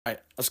Alright,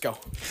 let's go.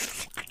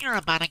 You're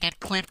about to get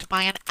clipped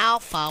by an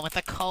alpha with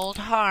a cold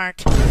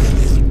heart.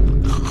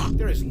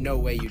 There is no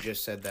way you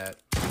just said that.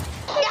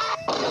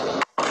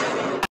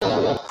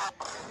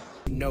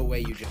 No way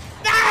you just...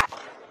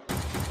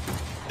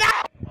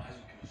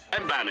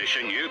 I'm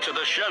banishing you to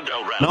the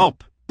Shadow Realm.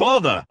 Nope.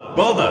 Bother.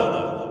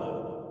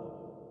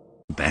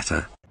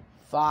 Better.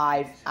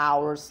 5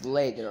 hours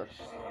later.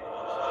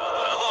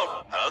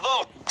 Hello.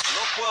 Look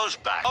who's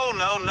back. Oh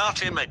no, not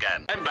him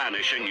again. I'm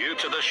banishing you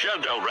to the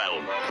Shadow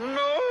Realm.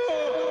 No.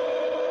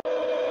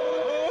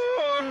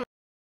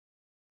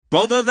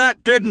 Bother,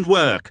 that didn't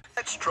work.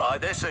 Let's try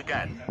this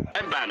again.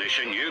 I'm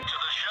banishing you to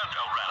the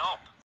Shadow Realm.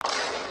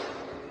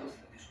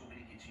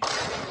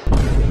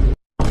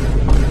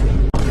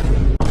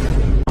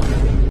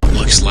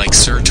 Looks like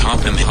Sir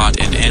Topham Hatt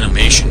and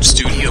Animation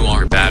Studio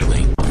are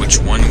battling. Which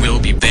one will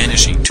be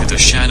banishing to the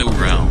Shadow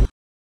Realm?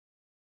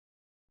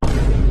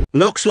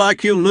 Looks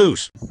like you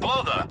lose.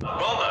 Bother.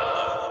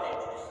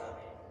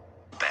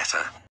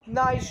 Better.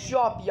 Nice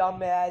job, young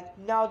man.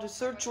 Now the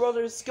search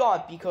roller is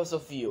gone because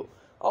of you.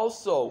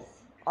 Also,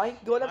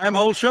 I'm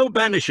also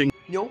banishing.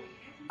 No,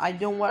 I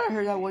don't want to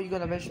hear that when you're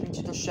gonna banish me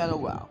to the Shadow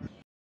Realm.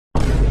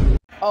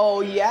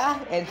 Oh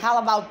yeah? And how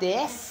about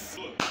this?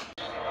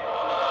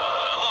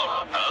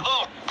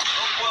 Hello. Look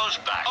who's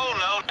back. Oh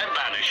no, I'm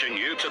banishing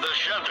you to the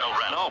Shadow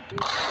Realm.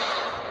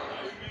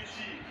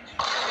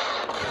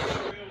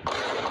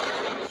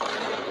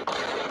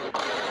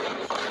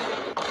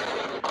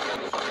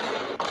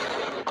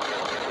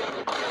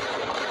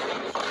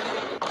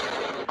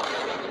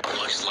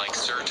 Looks like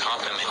Sir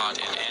Topham Hatt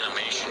and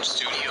Animation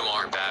Studio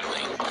are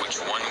battling. Which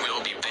one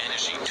will be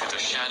banishing to the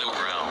Shadow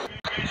Realm?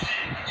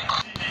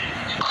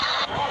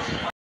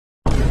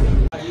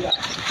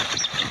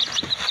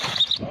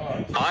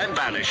 I'm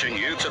banishing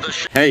you to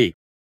the Hey.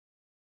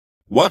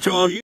 What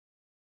are you?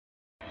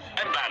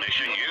 I'm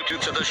banishing you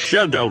to the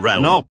Shadow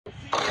Realm. No.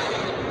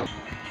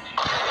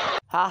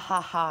 Ha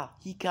ha ha,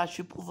 he got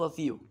you, both of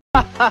you.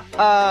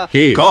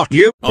 He got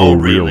you. Oh,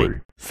 really?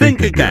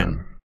 Think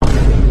again.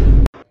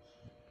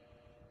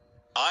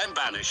 I'm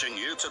banishing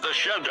you to the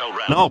Shadow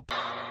Realm. Nope.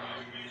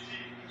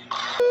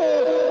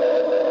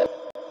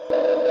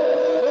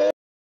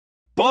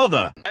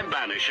 Bother. I'm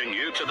banishing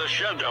you to the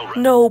Shadow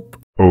Realm. Nope.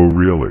 Oh,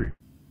 really?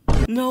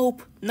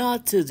 Nope,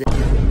 not today.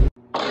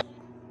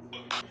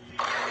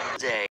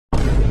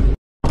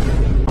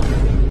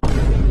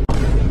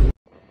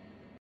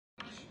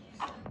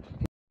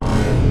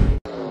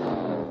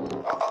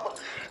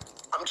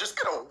 I'm just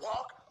gonna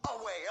walk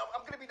away.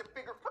 I'm gonna be the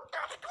bigger...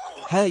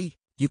 Hey,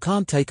 you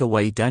can't take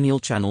away Daniel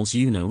Channel's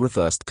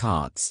reversed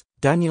cards.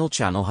 Daniel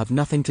Channel have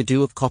nothing to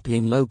do with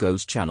copying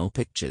logos channel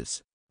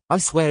pictures. I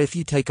swear if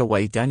you take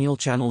away Daniel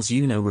Channel's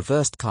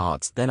reversed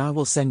cards then I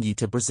will send you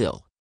to Brazil.